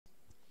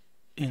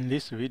In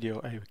this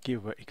video, I will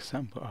give an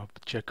example of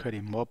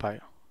jQuery Mobile.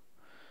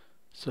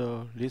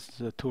 So this is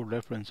the two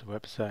reference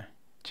website,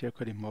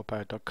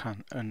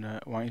 jQueryMobile.com,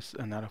 and one is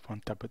another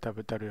from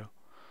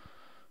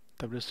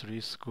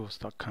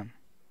www.w3schools.com.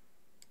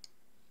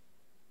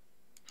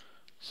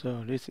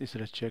 So this is the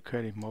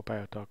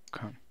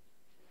jQueryMobile.com.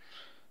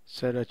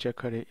 So the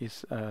jQuery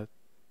is a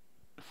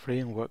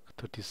framework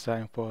to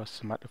design for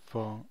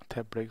smartphone,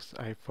 tablets,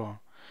 iPhone.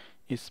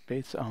 It's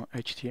based on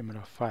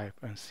HTML5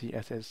 and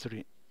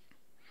CSS3.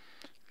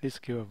 This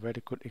gives a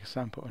very good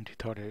example and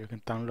tutorial. You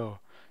can download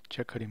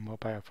jQuery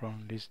Mobile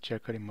from this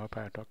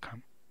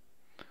jQueryMobile.com.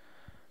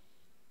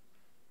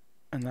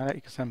 Another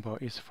example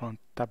is from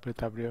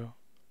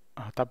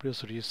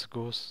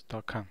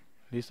w3schools.com.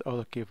 This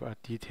also gives a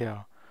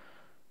detailed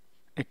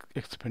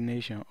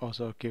explanation,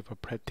 also give a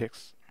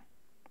practice.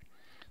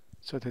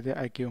 So today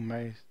I give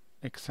my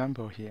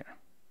example here.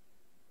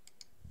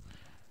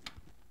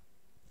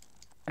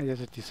 I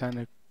just designed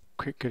a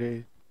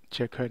quickly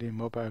jQuery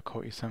mobile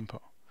code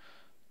example.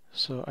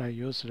 So I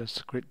use the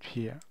script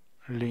here,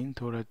 link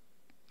to the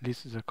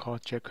this is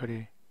called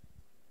jQuery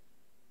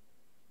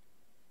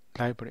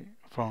library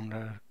from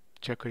the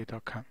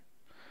jQuery.com.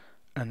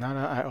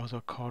 Another I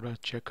also call the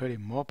jQuery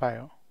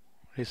mobile,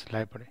 this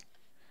library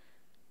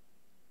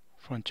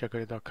from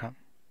jQuery.com.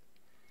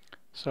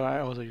 So I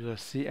also use a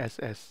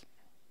CSS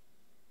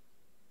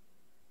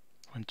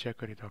from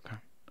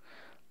jQuery.com.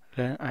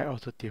 Then I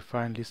also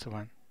define this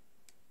one,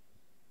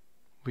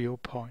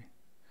 viewpoint.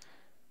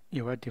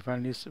 If I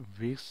define this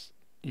width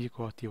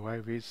equal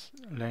device width,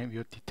 then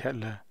we'll detect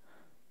the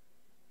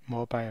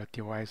mobile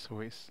device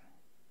width.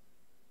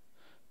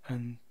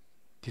 And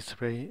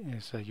display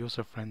is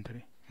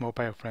user-friendly,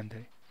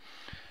 mobile-friendly.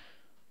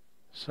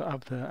 So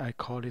after I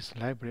call this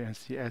library and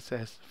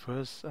CSS,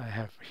 first I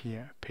have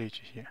here,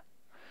 page here.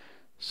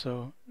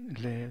 So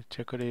the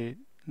jQuery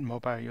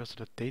mobile uses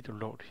the data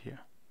load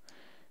here.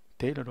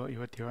 Data load,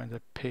 you define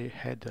the page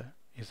header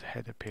is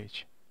header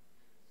page.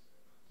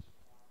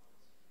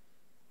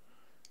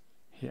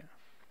 Here.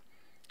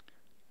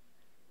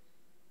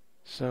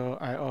 So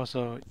I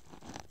also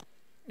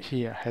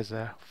here has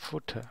a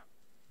footer,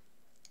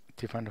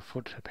 define the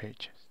footer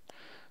page.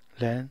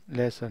 Then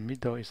there's the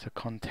middle is the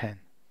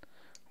content.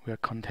 We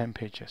have content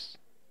pages.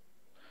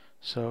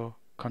 So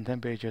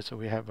content pages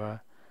we have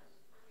a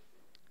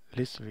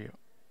list view.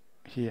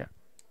 Here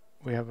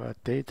we have a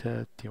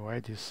data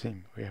divided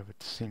theme. We have a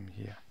theme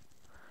here.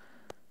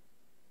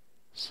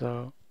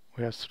 So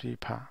we have three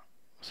parts.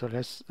 So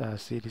let's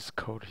see this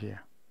code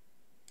here.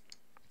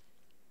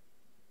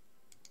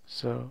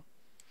 So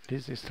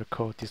this is the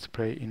code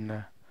displayed in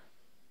the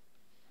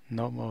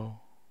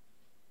normal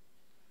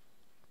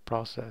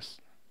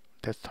process,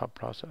 desktop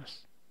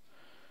process.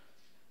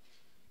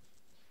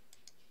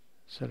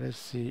 So let's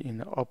see in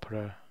the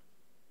Opera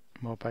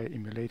mobile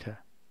emulator.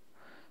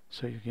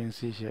 So you can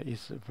see here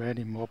it's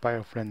very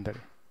mobile friendly.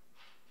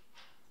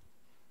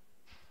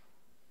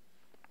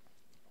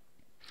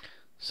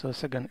 So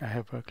second, I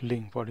have a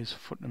link for this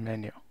foot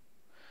menu.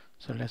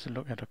 So let's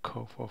look at the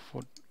code for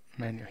foot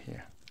menu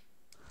here.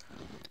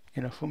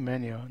 In the foot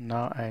menu,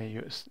 now I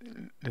use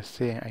the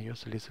same. I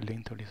use this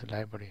link to this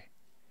library.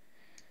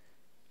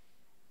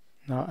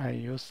 Now I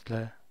use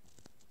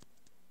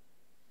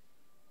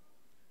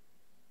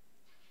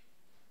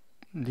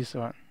this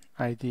one.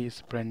 ID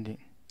is branding.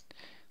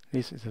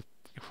 This is the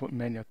foot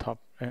menu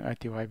top, and I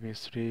divide with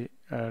three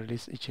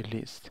list each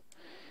list.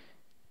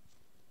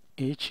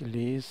 Each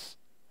list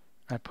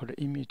I put an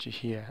image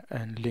here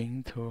and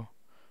link to.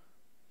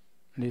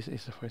 This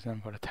is, for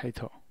example, the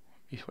title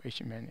is for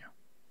each menu.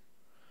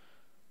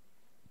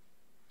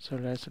 So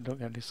let's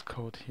look at this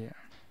code here.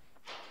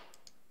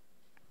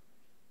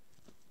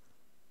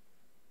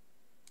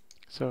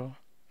 So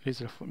this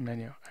is the foot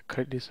menu. I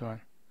click this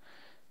one.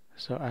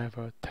 So I have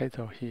a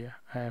title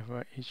here. I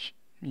have each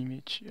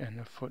image and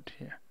a foot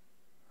here.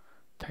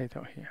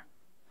 Title here.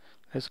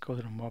 Let's go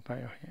to the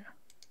mobile here.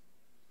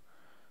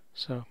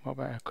 So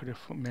mobile, I click the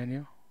foot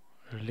menu,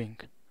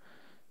 link.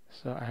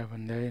 So I have a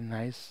very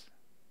nice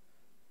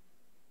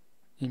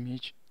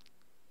image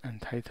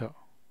and title.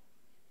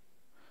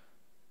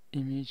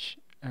 Image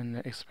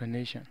and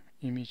explanation.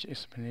 Image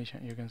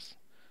explanation. You can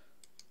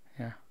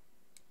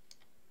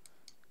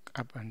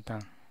up and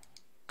down.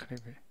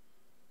 Click it.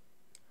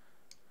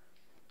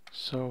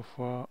 So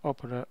for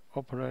Opera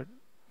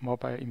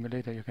mobile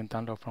emulator, you can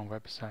download from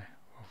website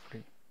for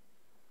free.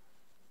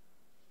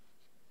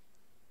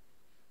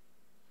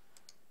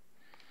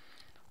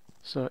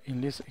 So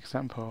in this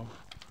example,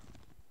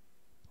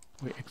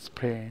 we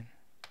explain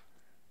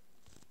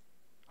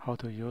how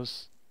to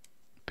use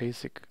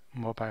basic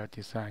mobile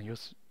design,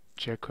 use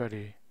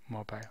jQuery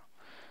mobile.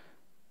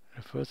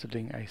 The first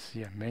link I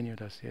see a menu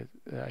that says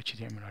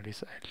HTML.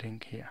 This I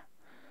link here.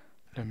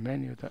 The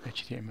menu, the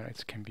HTML,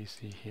 it can be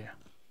seen here.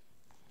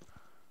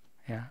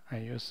 Yeah, I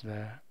use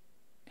the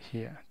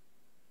here.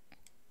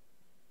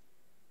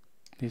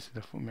 This is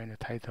the full menu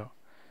title.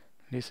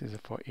 This is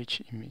for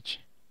each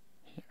image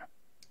here.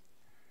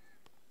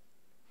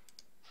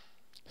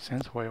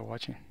 Thanks for your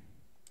watching.